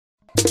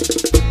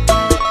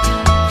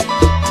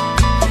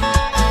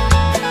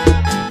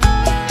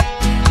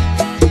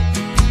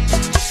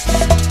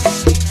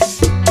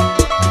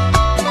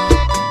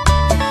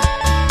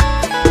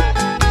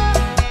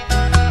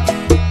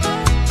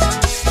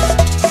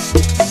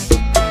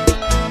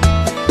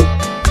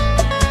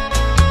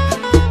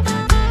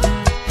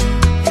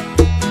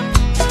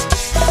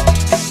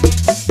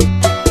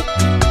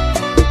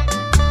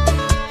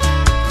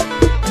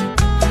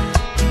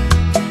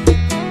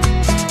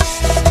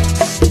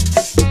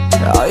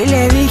Hoy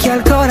le dije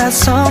al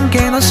corazón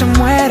que no se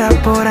muera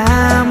por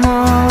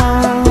amor.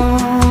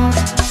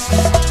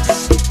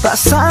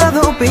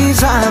 Pasado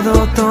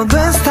pisado, todo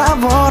está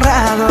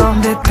borrado.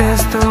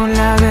 Detesto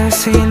la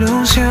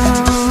desilusión.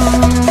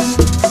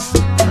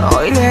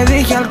 Hoy le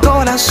dije al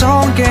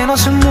corazón que no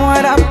se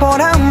muera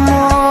por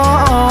amor.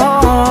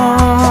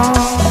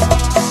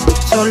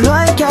 Solo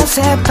hay que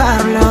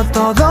aceptarlo,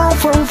 todo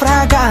fue un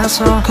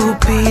fracaso.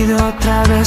 Cupido otra vez